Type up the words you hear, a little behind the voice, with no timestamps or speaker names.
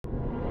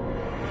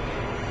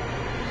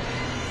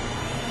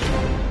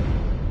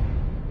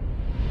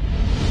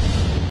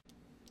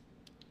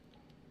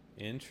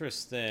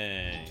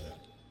Interesting.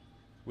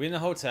 We in the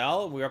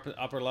hotel? We up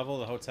upper level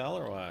of the hotel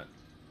or what?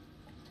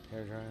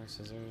 Hairdryer,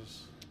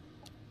 scissors.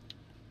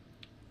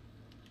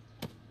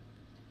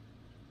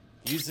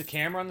 Use the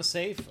camera on the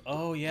safe?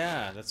 Oh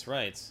yeah, that's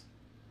right.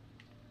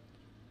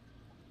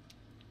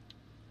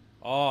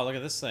 Oh, look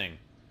at this thing.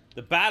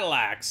 The battle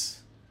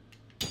axe.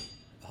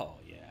 Oh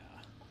yeah.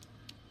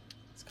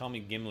 Let's call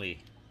me Gimli.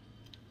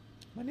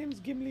 My name's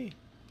Gimli.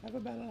 I have a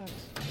battle axe.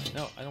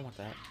 No, I don't want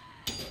that.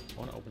 I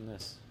want to open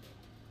this.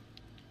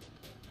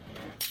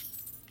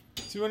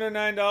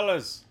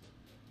 $209.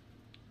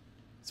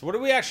 So what do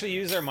we actually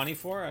use our money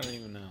for? I don't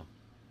even know.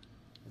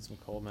 Get some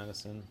cold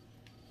medicine.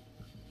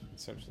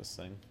 Let's search this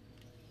thing.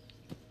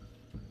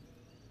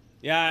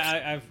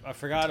 Yeah, I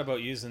forgot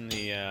about using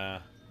the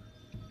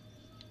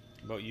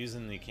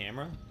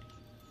camera.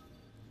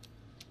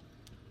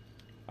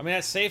 I mean,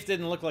 that safe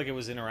didn't look like it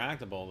was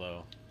interactable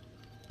though.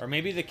 Or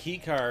maybe the key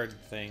card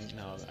thing.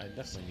 No, I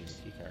definitely need a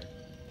key card.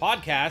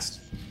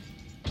 Podcast.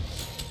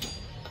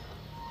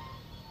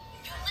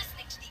 You're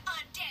listening to the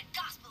Undead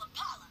Gospel of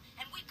Paula,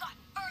 and we've got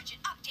an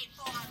urgent update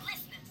for our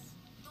listeners.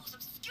 Those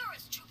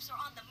Obscurus troops are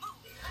on the move.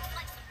 Looks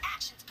like some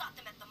action's got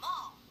them at the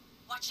mall.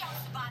 Watch out,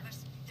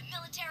 survivors. The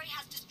military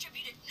has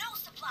distributed no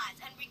supplies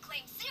and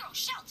reclaimed 0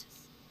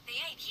 shelters. They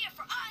ain't here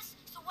for us,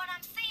 so what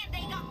I'm saying,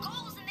 they got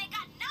goals and they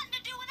got nothing to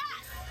do with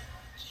us.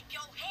 Keep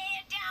your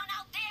head down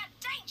out there.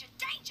 Danger,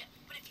 danger.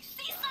 But if you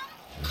see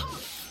something, call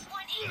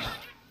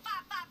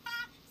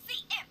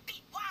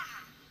 1-800-555-CMBY.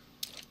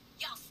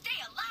 Y'all stay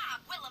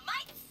alive,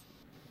 Willamites.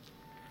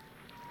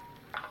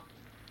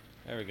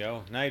 There we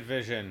go. Night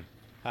vision.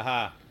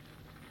 Haha.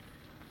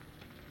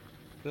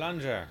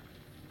 Plunger.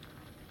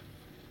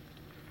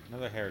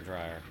 Another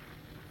hairdryer.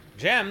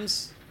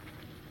 Gems?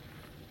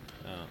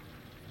 Oh.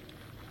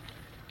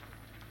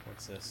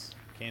 What's this?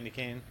 Candy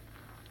cane?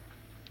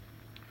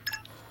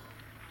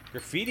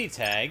 Graffiti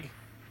tag?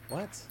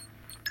 What?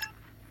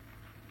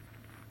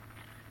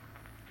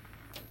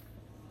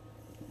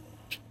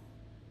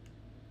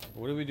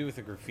 What do we do with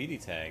a graffiti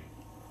tag?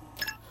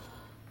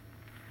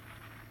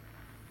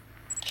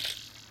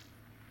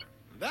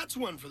 That's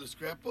one for the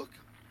scrapbook.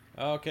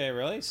 Okay,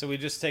 really? So we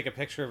just take a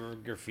picture of a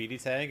graffiti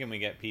tag and we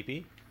get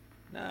pee-pee?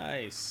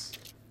 Nice.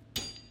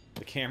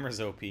 The camera's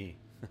OP.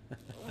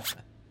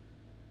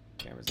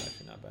 Camera's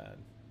actually not bad.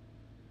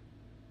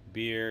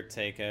 Beer,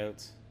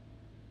 takeout.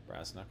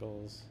 Brass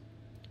knuckles.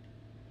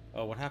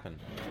 Oh, what happened?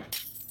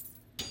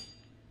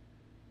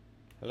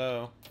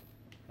 Hello.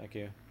 Thank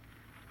you.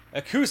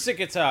 Acoustic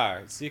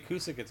guitar! It's the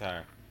acoustic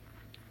guitar.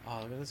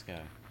 Oh, look at this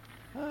guy.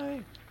 Hi.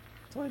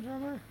 Toy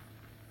drummer.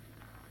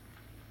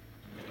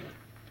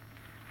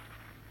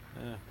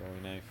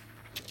 Bowie knife.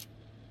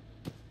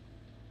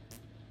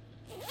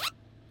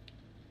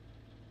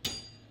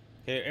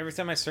 Okay, every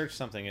time I search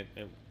something, it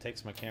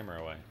takes my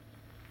camera away.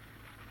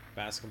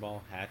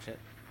 Basketball, hatchet.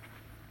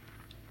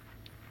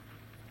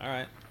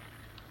 Alright.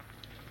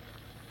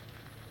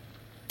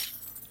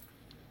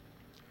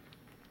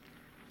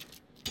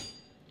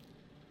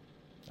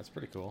 That's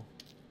pretty cool.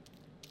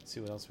 Let's see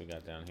what else we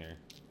got down here.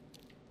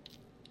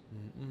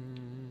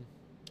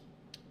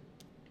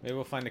 Maybe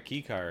we'll find a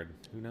key card.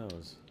 Who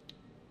knows?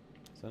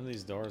 Some of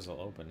these doors will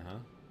open, huh?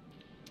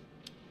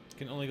 You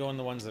can only go in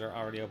the ones that are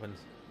already opened.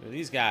 Look at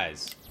these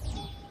guys.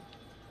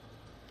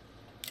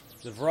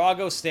 The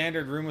Virago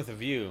standard room with a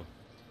view.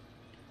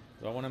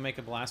 Do I want to make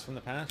a blast from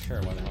the past?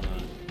 Sure, why the hell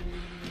not?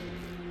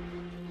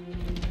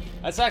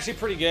 That's actually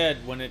pretty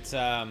good when it's,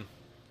 as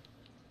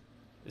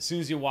soon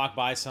as you walk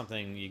by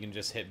something, you can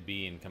just hit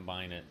B and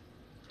combine it.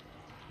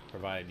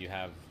 Provided you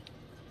have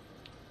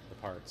the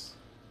parts.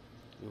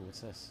 Ooh,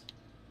 what's this?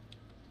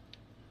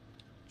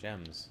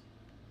 Gems.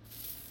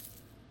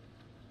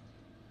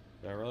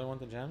 Do I really want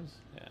the gems?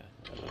 Yeah.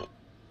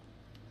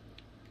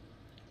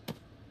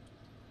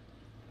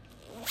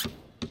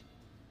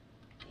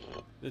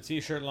 The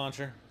t-shirt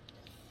launcher.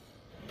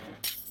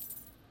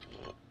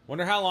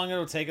 Wonder how long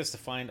it'll take us to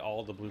find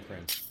all the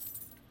blueprints.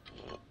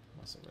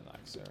 Muscle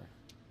relaxer.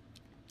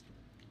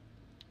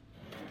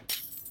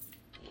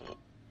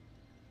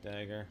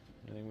 Dagger.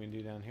 Anything we can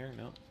do down here?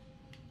 No.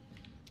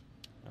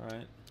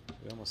 Alright.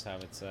 We almost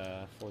have it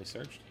fully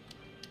searched.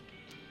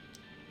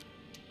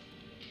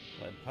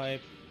 Lead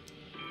pipe.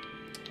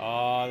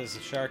 Oh, there's a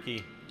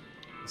sharky.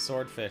 A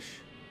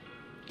swordfish.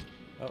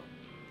 Oh,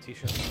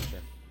 t-shirt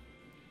launcher.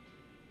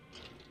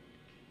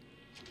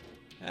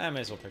 I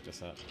may as well pick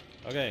this up.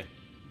 Okay.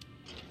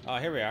 Oh,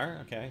 here we are.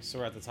 Okay, so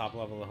we're at the top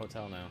level of the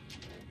hotel now.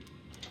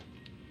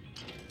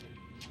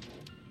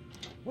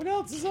 What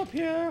else is up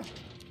here?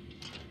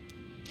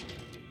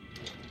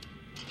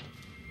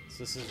 So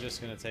this is just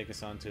going to take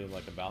us onto,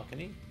 like, a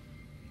balcony.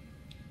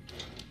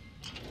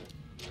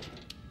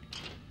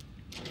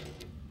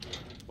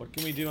 What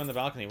can we do on the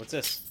balcony? What's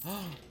this?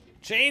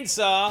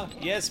 Chainsaw!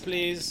 Yes,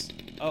 please.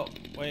 Oh,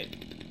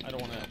 wait. I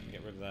don't want to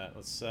get rid of that.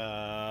 Let's,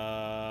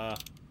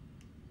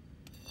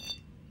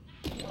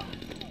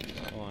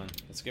 hold on.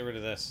 Let's get rid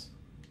of this.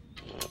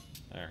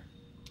 There.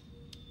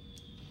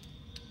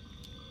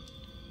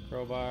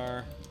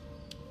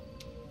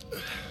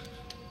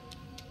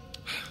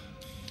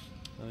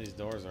 None of these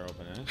doors are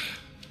open, eh?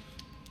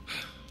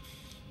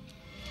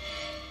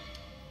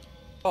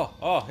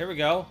 Oh, here we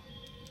go.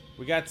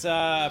 We got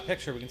a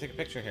picture. We can take a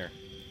picture here.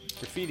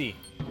 Graffiti.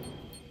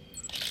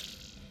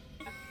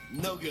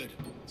 No good.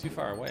 Too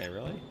far away,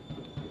 really?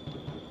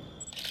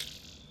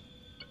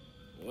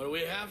 What do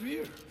we have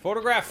here?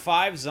 Photograph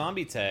 5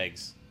 zombie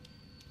tags.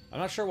 I'm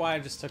not sure why I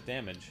just took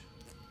damage.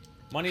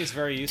 Money is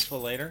very useful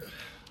later.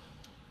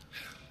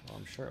 Well,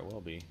 I'm sure it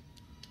will be.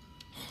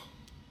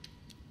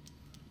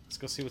 Let's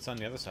go see what's on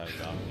the other side of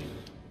the balcony.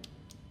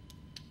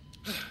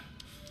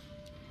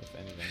 If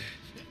anything.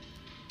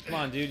 Come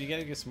on, dude. You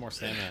gotta get some more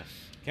stamina.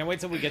 Can't wait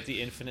till we get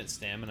the infinite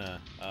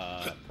stamina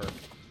perk.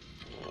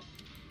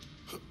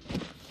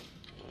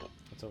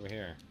 What's over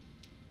here?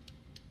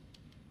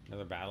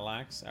 Another battle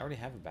axe? I already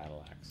have a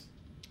battle axe.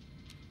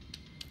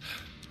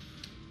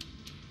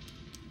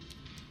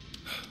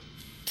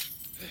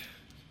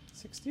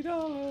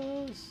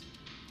 $60.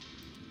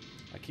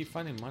 I keep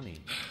finding money.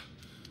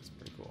 It's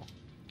pretty cool.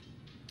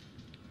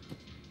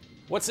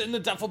 What's in the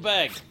duffel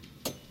bag?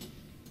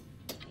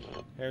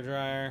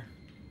 Hairdryer.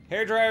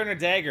 Hairdryer and a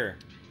dagger.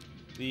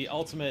 The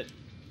ultimate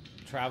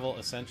travel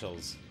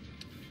essentials.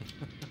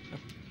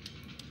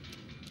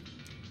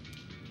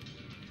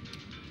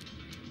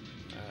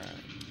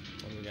 Alright.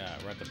 What do we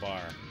got? We're at the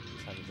bar.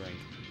 Let's have a drink.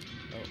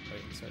 Oh,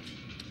 wait, search.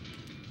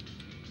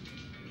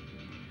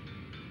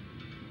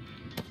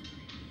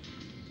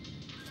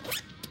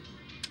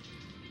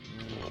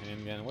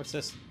 Handgun. What's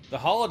this? The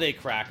holiday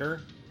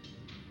cracker.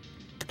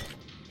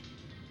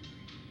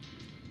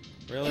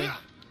 Really?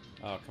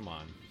 Oh, come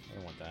on. I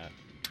don't want that.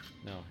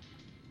 No.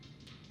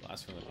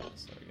 Blast from the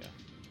past. There we go.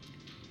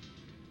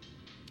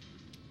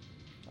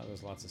 Oh,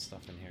 there's lots of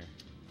stuff in here.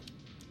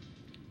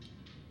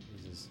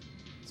 Jesus.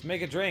 Let's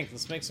make a drink.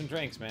 Let's make some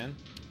drinks, man.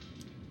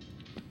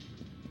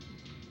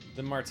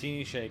 The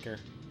martini shaker.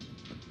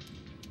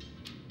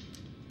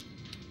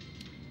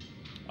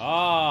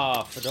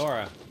 Ah,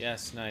 fedora.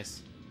 Yes,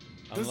 nice.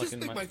 Does this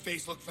make my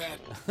face look fat?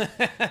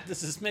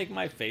 Does this make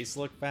my face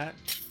look fat?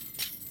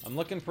 I'm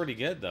looking pretty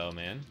good, though,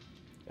 man.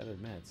 Gotta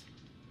admit.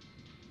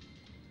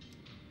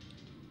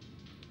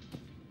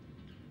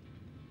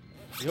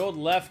 The old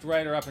left,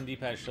 right, or up and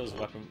D-pad shows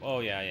the weapon. Oh,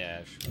 yeah,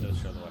 it does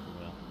show the weapon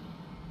wheel.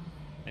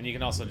 And you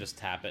can also just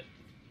tap it.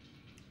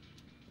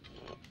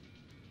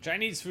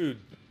 Chinese food.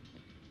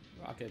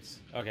 Rockets.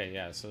 Okay,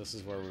 yeah, so this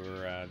is where we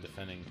were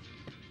defending.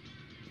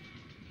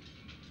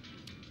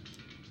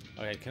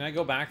 Okay, can I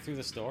go back through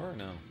this door or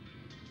no?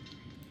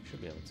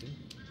 Should be able to.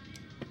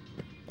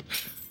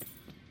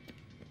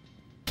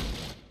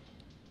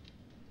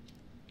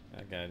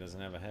 That guy doesn't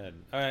have a head.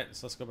 Alright,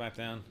 so let's go back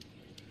down.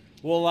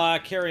 We'll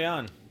carry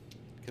on.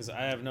 Because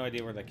I have no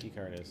idea where that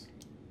keycard is.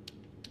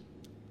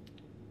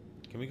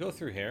 Can we go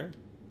through here?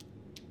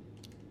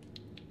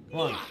 Come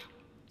on.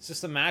 It's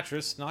just a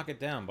mattress. Knock it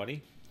down,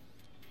 buddy.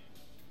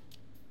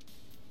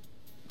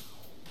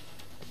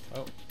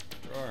 Oh,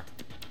 drawer.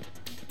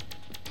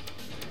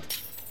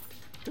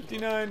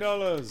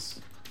 $59.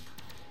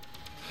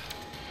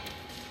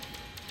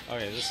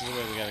 Okay, this is the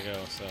way we gotta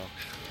go, so.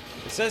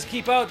 It says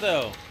keep out,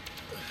 though.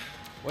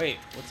 Wait,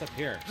 what's up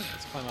here?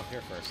 Let's climb up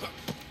here first.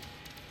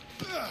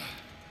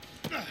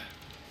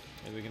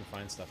 Maybe we can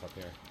find stuff up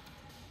here.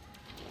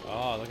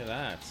 Oh, look at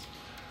that.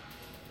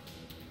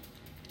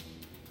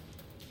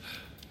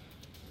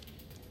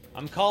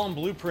 I'm calling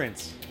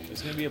blueprints.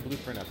 There's gonna be a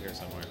blueprint up here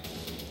somewhere.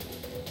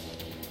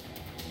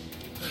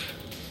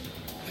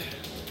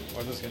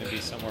 Or there's gonna be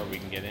somewhere we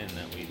can get in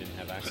that we didn't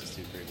have access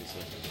to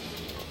previously.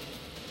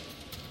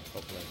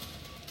 Hopefully.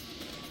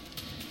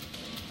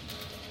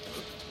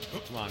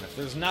 Come on, if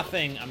there's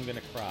nothing, I'm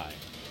gonna cry.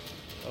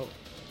 Oh.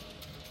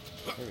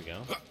 Here we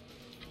go.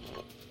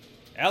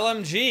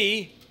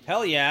 LMG!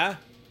 Hell yeah!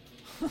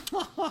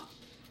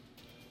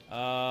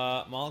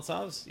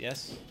 Molotovs?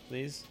 Yes,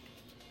 please.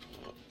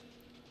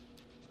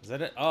 Is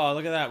that it? Oh,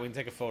 look at that. We can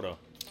take a photo.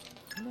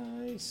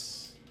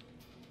 Nice.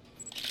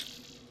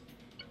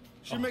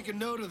 Should make a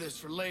note of this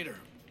for later.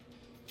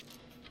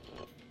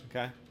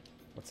 Okay.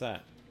 What's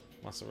that?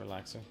 Muscle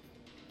relaxer.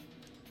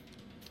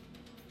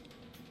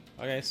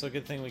 Okay, so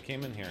good thing we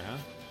came in here, huh?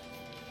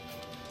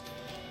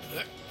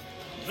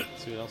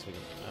 Let's see what else we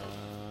can.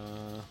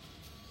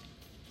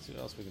 See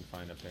what else we can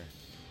find up here.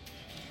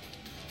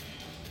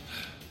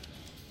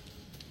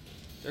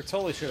 There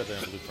totally should have been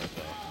a blueprint,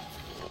 though.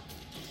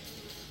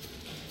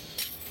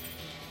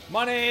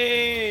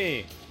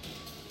 Money!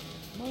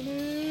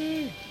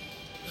 Money!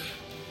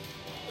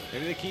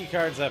 Maybe the key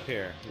card's up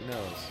here. Who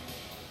knows?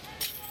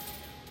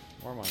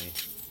 More money.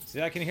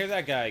 See, I can hear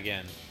that guy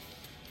again.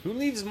 Who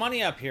leaves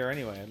money up here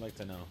anyway? I'd like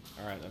to know.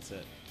 Alright, that's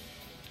it.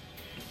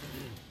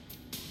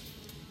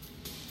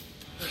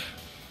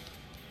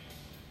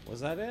 Was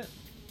that it?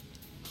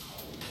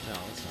 No,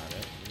 that's not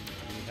it.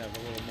 We have a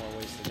little more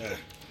ways to go.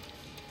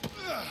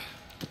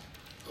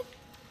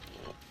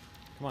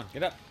 Come on,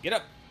 get up! Get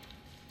up!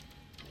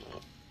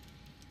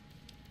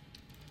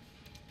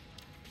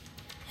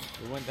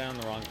 We went down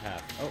the wrong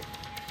path. Oh.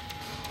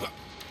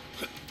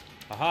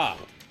 Aha!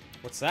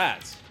 What's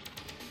that?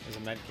 There's a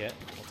med kit.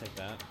 I'll take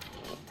that.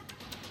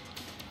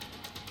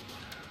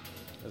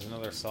 There's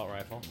another assault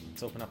rifle.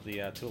 Let's open up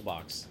the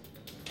toolbox.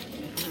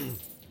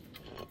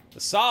 The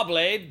saw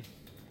blade.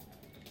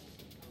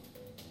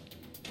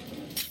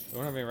 We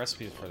don't have any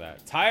recipes for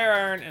that. Tire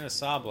iron and a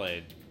saw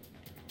blade.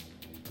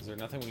 Is there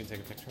nothing we can take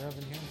a picture of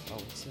in here? Oh,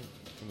 what's it?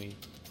 Can we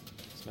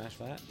smash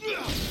that?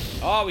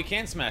 Oh, we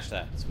can smash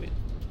that. Sweet.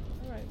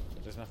 Alright.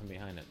 There's nothing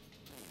behind it.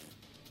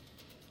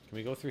 Can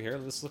we go through here?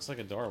 This looks like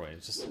a doorway.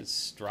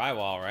 It's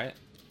drywall, right?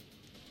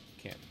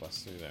 Can't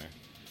bust through there.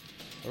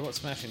 What about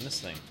smashing this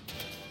thing?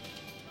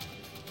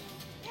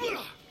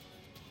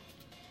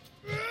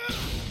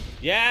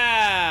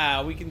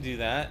 Yeah! We can do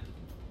that.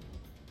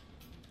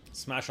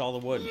 Smash all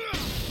the wood.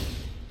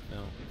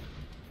 No.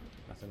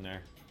 Nothing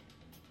there.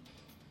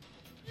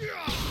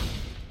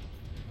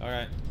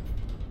 Alright.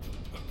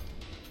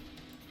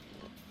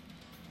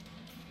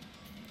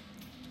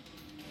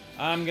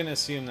 I'm gonna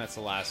assume that's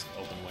the last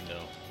open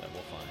window that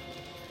we'll find.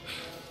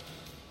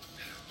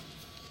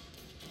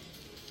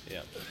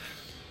 Yep.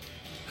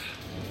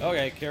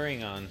 Okay,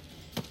 carrying on.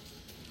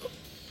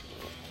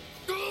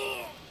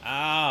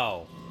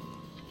 Ow!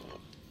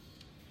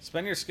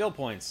 Spend your skill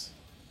points.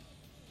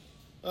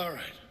 All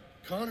right.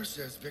 Connor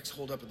says Vic's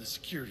holed up at the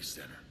security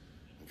center.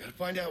 I gotta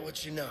find out what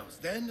she knows.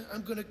 Then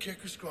I'm gonna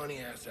kick her scrawny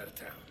ass out of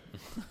town.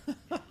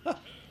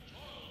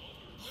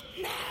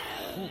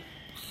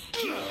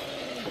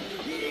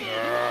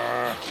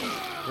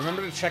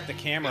 Remember to check the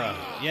camera.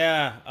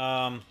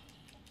 Yeah,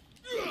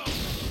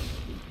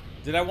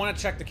 did I want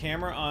to check the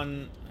camera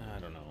on... I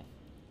don't know.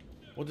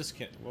 We'll just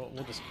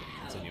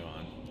continue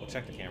on. We'll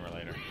check the camera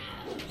later.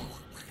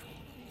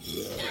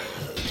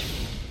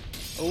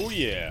 Oh,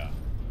 yeah.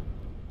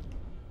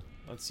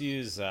 Let's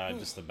use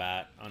just the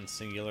bat on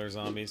singular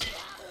zombies.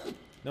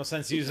 No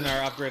sense using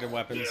our upgraded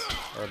weapons,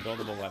 or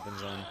buildable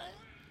weapons on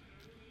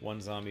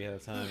one zombie at a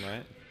time,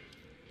 right?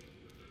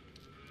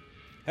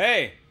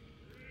 Hey!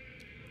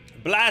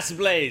 Blast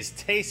Blaze!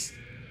 Taste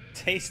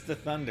the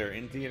thunder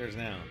in theaters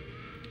now.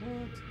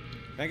 What?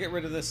 Can I get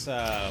rid of this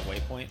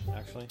waypoint,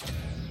 actually?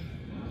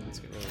 Let's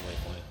get rid of the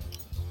waypoint.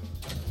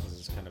 This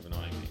is kind of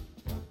annoying me.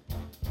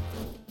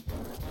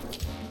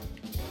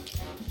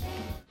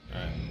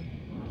 Alright.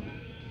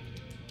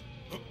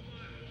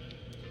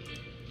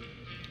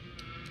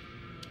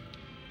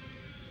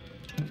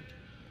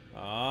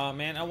 Aw,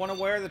 man, I want to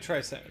wear the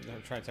Triceratops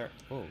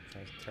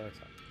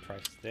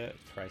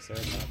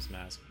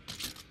mask.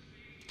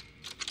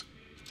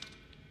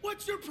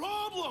 What's your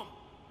problem?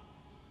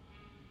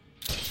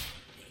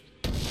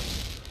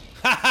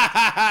 Ha ha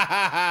ha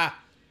ha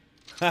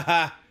ha ha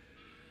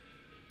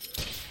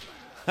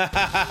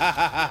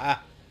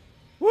ha.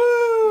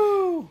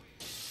 Woo!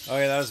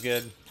 Okay, that was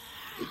good.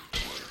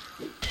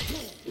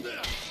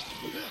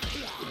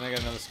 And I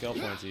got another skill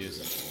point to use.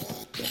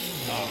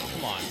 Oh,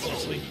 come on,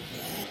 seriously.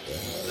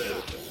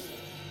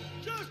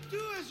 Just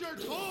do as you're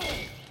told.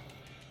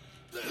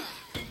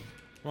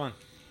 Come on.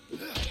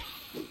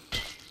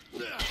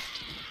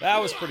 That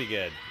was pretty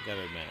good,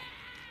 gotta admit.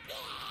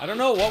 I don't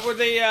know, what were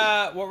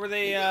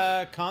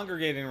they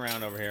congregating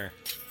around over here?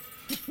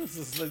 This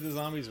is like the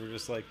zombies were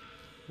just like,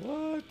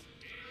 what?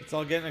 Let's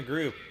all get in a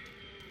group.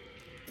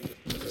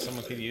 So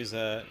someone could use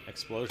a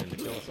explosion to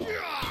kill us all.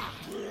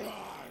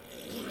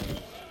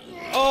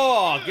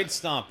 Oh, good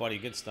stomp, buddy,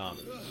 good stomp.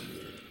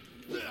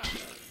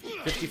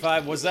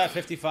 55, was that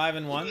 55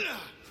 in one?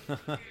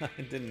 I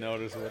didn't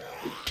notice what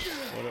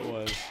it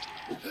was.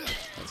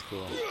 That's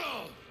cool.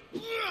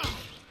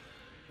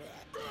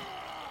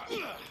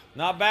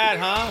 Not bad,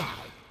 huh?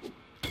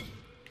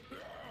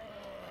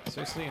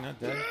 Seriously, you're not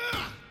dead?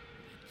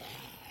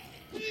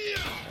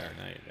 There,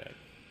 now you're dead.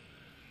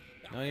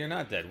 No, you're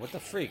not dead. What the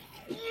freak?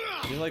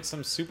 You're like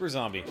some super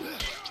zombie.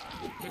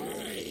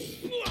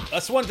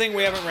 That's one thing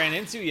we haven't ran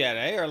into yet,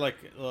 eh? Or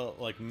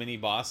like mini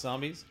boss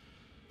zombies.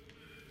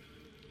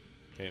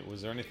 Okay,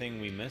 was there anything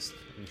we missed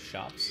in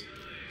shops?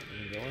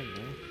 We can go in,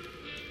 no?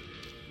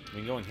 We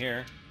can go in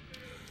here.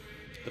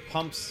 The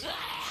pumps.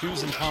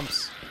 Shoes and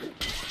pumps.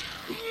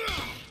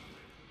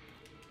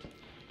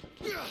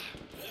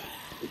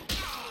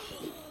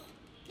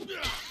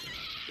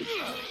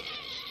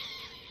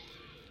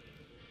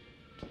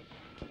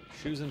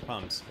 Shoes and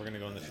pumps. We're gonna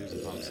go in the shoes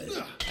and pumps.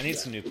 I need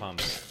some new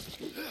pumps.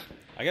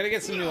 I gotta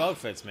get some new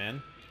outfits,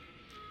 man.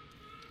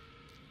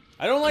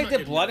 I don't like the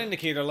blood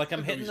indicator. Like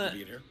I'm hitting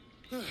the...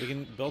 We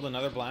can build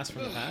another blast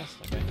from the past.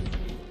 Okay.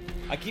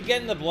 I keep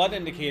getting the blood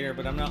indicator,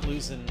 but I'm not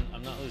losing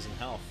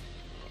health.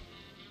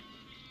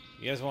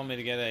 You guys want me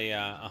to get a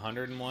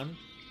 101?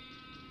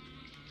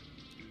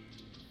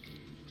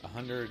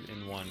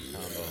 101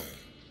 combo.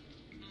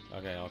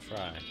 Okay, I'll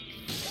try.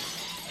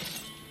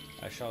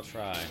 I shall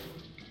try.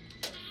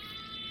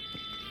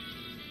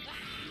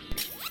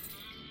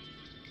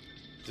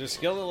 Is there a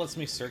skill that lets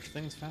me search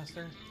things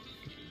faster?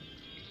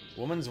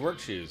 Woman's work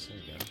shoes. There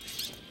we go.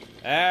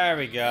 There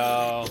we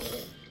go.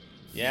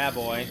 Yeah,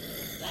 boy.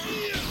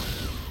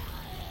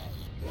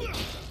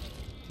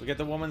 We got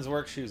the woman's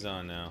work shoes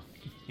on now.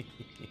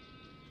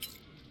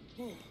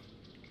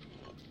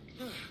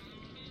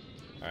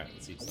 Alright,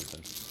 let's eat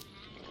something.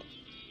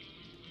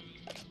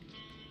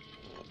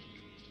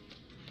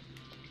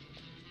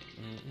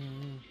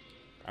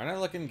 Aren't I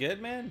looking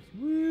good, man?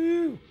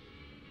 Woo!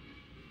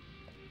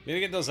 Gotta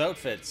get those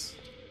outfits.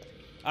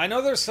 I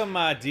know there's some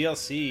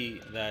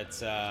DLC that's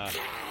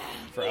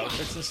for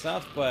outfits and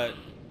stuff, but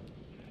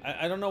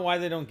I don't know why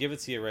they don't give it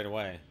to you right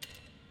away.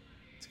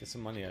 Let's get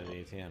some money out of the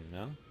ATM,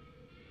 no?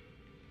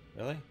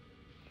 Really?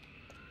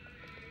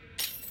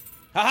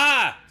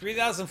 Haha!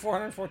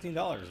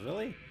 $3,414,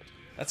 really?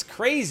 That's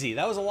crazy.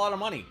 That was a lot of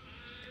money.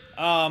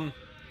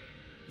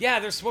 Yeah,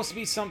 there's supposed to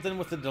be something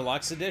with the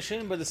deluxe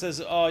edition, but it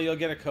says, oh, you'll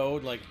get a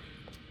code, like,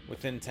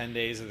 within 10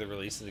 days of the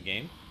release of the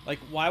game. Like,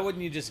 why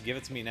wouldn't you just give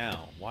it to me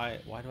now? Why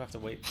do I have to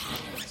wait?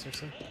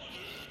 Seriously?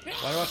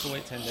 Why do I have to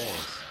wait 10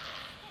 days?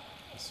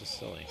 That's just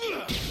silly.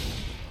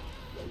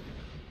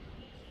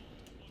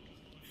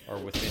 Or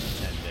within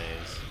 10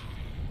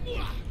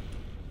 days.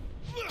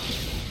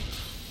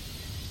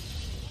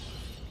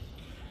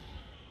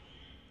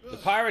 The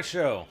Pirate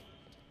Show!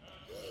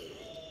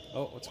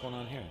 Oh, what's going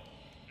on here?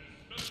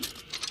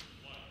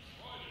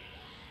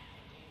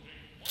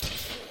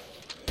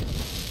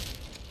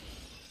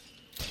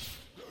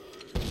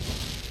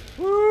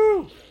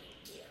 Woo!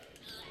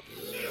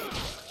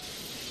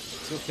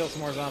 Let's go kill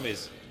some more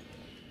zombies.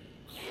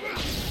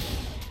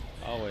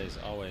 Always,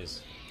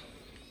 always.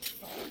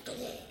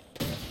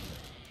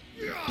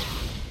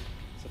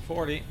 It's a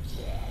 40.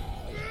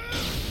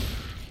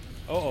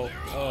 Uh-oh,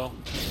 uh-oh.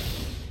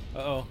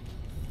 Uh-oh.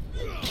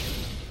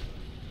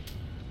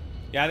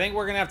 Yeah, I think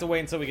we're gonna have to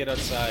wait until we get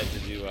outside to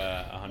do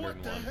 101.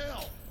 What the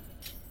hell?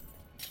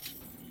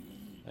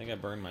 I think I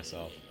burned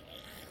myself.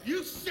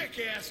 You sick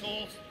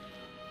assholes!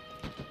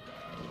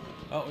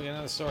 Oh, we got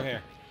another store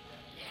here.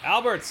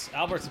 Albert's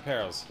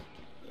Apparels.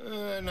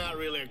 Not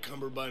really a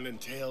cummerbund and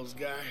tails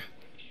guy.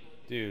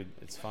 Dude,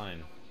 it's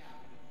fine.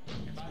 We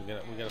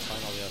gotta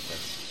find all the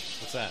outfits.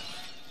 What's that?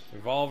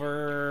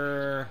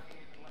 Revolver.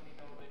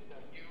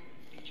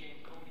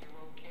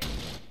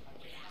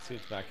 Let's see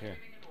what's back here.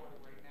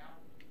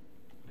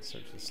 Let's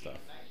search this stuff.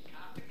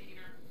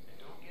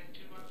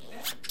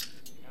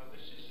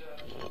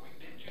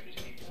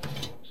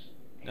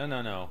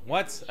 No.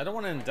 What? I don't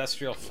want an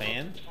industrial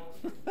fan.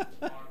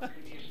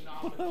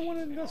 What do I want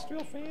an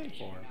industrial fan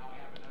for?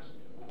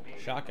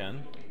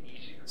 Shotgun.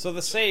 So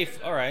the safe,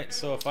 alright,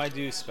 so if I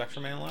do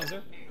Spectrum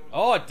Analyzer...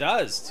 Oh, it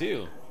does,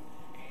 too.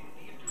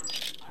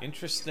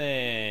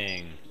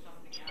 Interesting.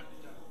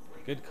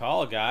 Good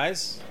call,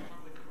 guys.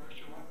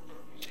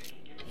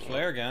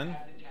 Flare gun.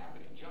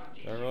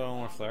 Do I really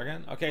want a flare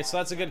gun? Okay, so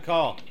that's a good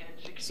call.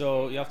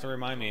 So you have to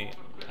remind me.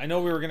 I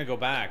know we were going to go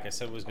back. I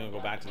said we was going to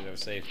go back to the other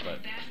safe, but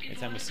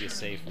anytime we see a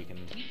safe, we can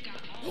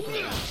open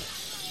it.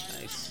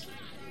 Nice.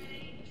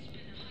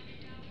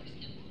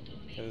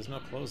 Okay, there's no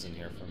clothes in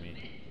here for me.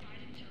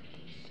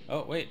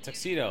 Oh, wait,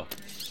 tuxedo.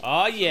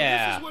 Oh,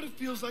 yeah. This is what it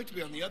feels like to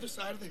be on the other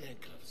side of the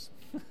handcuffs.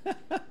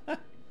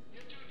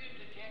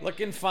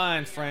 Looking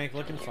fine, Frank.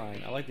 Looking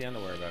fine. I like the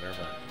underwear better,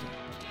 but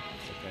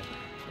it's okay.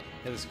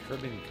 Yeah, this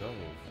Caribbean Cove.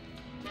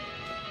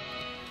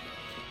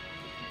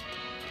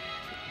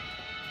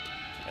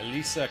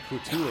 Elisa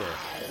Couture.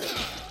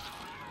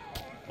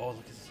 Oh, look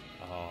at this.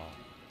 Oh.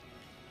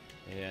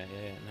 Yeah,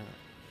 no.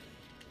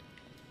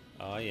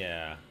 Oh,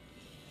 yeah.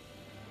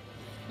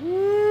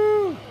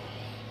 Woo!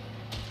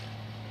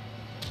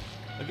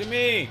 Look at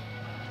me!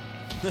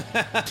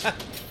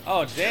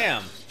 Oh,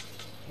 damn.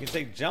 You can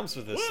take jumps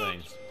with this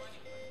thing.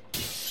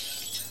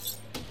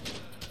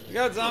 Look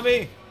out,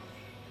 zombie!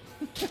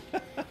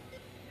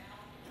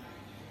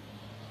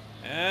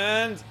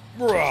 And...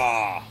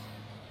 Brah!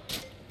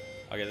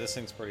 Okay, this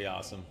thing's pretty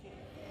awesome.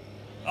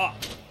 Oh!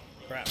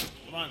 Crap.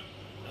 Come on.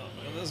 No,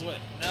 go this way.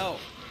 No!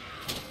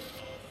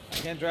 I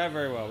can't drive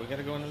very well. We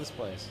gotta go into this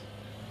place.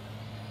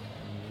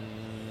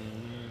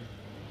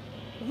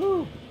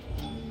 Woohoo!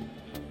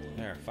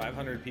 There,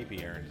 500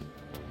 PP earned.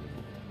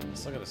 I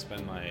still gotta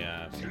spend my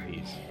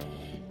PPs.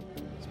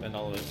 Spend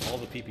all the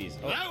PPs.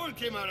 Oh, That one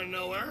came out of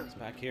nowhere. it's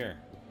back here.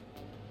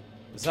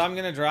 So I'm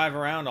gonna drive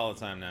around all the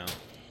time now.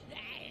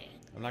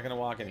 I'm not gonna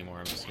walk anymore.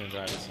 I'm just gonna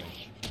drive this thing.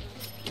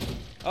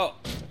 Oh,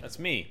 that's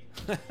me.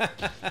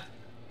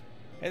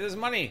 Hey, there's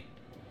money.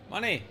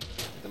 Money.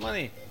 Get the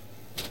money.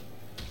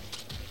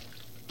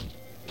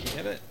 Did we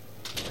get it?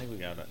 I think we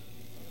got it.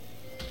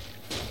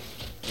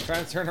 I'm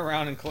trying to turn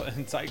around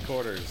in tight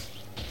quarters.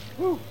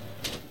 Woo!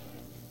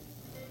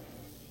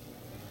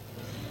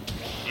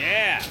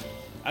 Yeah!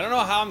 I don't know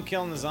how I'm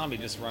killing the zombie,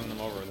 just running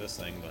them over with this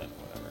thing, but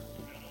whatever.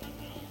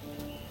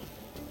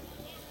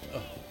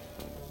 Oh.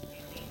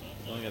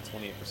 We only got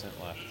 28%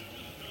 left.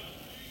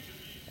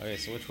 Okay,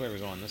 so which way are we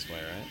going? This way,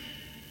 right?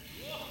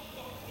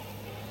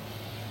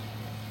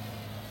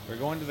 We're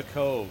going to the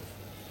cove.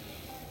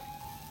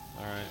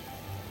 Alright.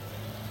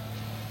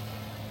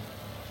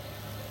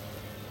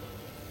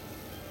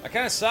 That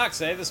kind of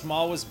sucks, eh? This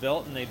mall was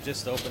built and they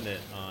just opened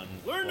it on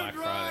Learn Black to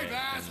drive, Friday.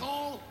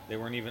 asshole. They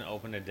weren't even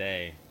open a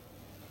day.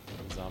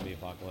 Zombie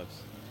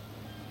apocalypse.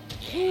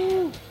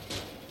 Woo!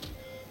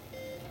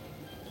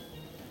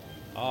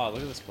 Oh,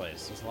 look at this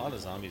place. There's a lot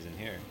of zombies in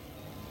here.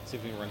 Let's see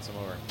if we can run some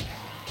over.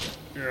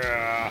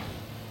 Yeah.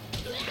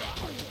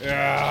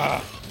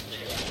 Yeah.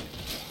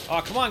 Oh,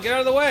 come on, get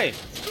out of the way!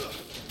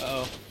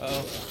 Uh-oh,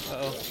 uh-oh,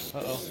 uh-oh,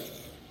 uh-oh,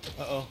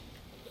 uh-oh.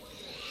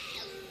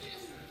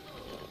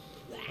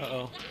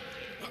 Uh-oh.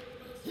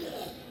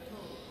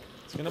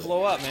 It's gonna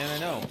blow up, man, I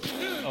know.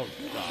 Oh,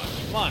 God.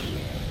 Come on.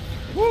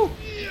 Woo!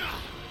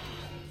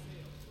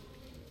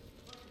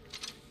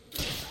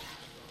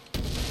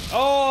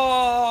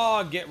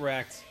 Oh, get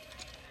wrecked.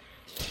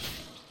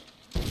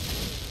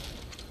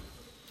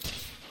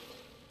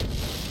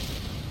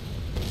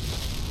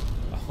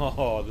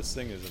 Oh, this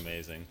thing is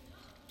amazing.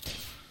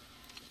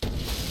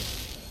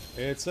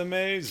 It's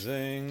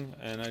amazing.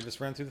 And I just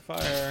ran through the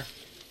fire.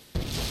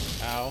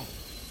 Ow.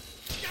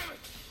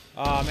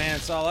 Oh man,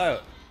 it's all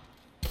out.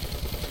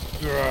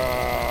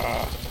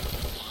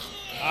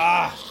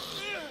 Ah!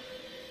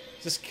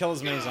 Just kill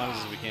as many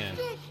zombies as we can.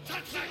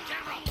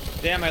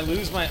 Damn, I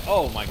lose my...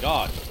 Oh my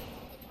god.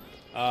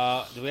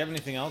 Do we have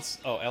anything else?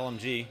 Oh,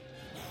 LMG.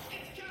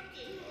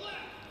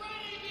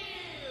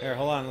 Here,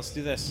 hold on, let's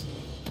do this.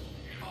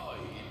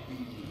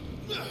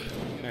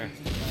 Here.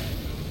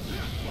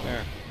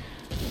 Here.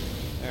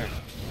 Here.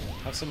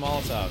 Have some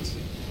Molotovs.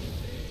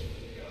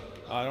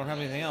 Oh, I don't have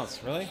anything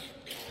else. Really?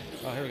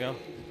 Oh, here we go.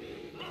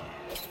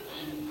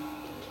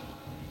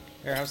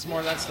 Here, have some more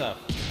of that stuff.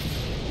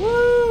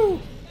 Woo!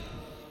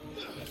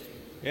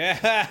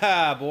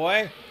 Yeah,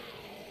 boy!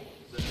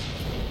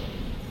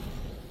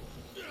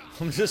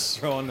 I'm just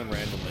throwing them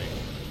randomly.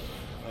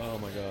 Oh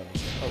my god.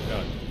 Oh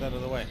god, get that out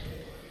of the way.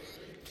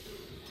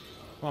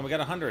 Come on, we got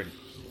 100.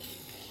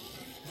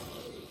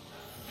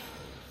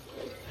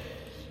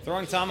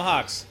 Throwing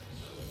tomahawks.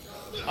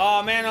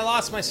 Oh man, I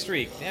lost my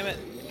streak. Damn it.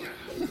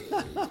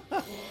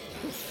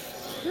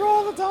 Throw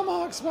all the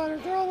tomahawks, Spider.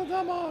 Throw all the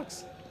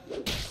tomahawks.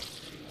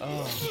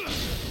 Oh.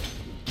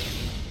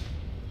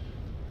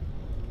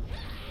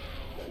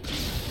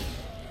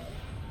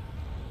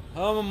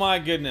 Oh my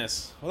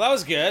goodness. Well, that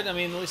was good. I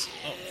mean, at least...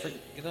 Oh,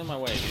 get out of my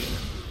way, dude.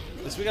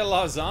 At least we got a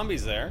lot of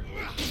zombies there.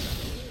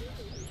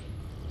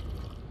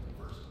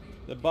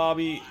 The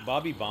Bobby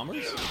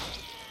Bombers?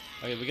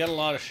 Okay, we got a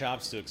lot of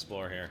shops to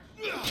explore here.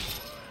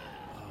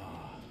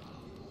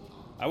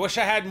 I wish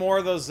I had more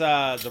of those,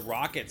 the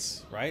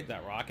rockets, right?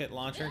 That rocket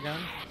launcher gun?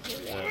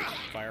 The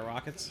fire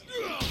rockets.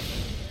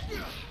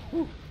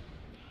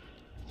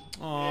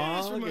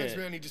 Aww, This reminds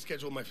me I need to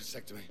schedule my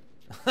vasectomy.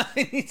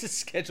 I need to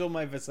schedule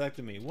my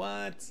vasectomy.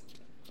 What?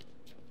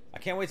 I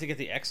can't wait to get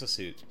the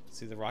exosuit.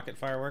 See the rocket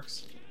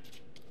fireworks?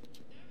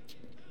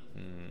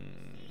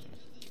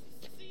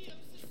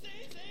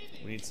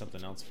 We need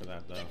something else for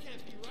that, though.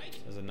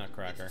 There's a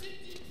nutcracker.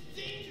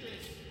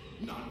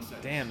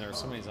 Damn, there are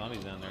so many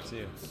zombies down there,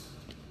 too.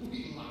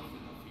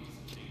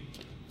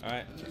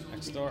 Alright,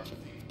 next door.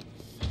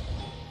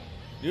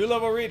 New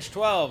level reach,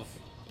 12.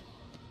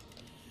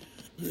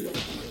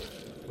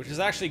 Which is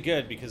actually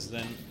good, because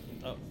then...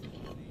 Oh.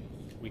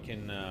 We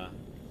can, Can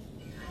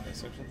I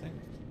search that thing?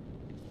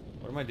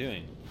 What am I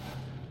doing?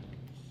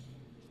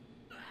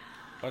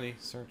 Buddy,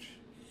 search.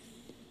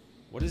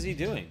 What is he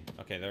doing?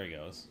 Okay, there he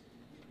goes.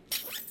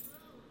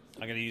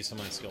 I gotta use some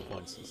of my skill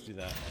points. Let's do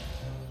that.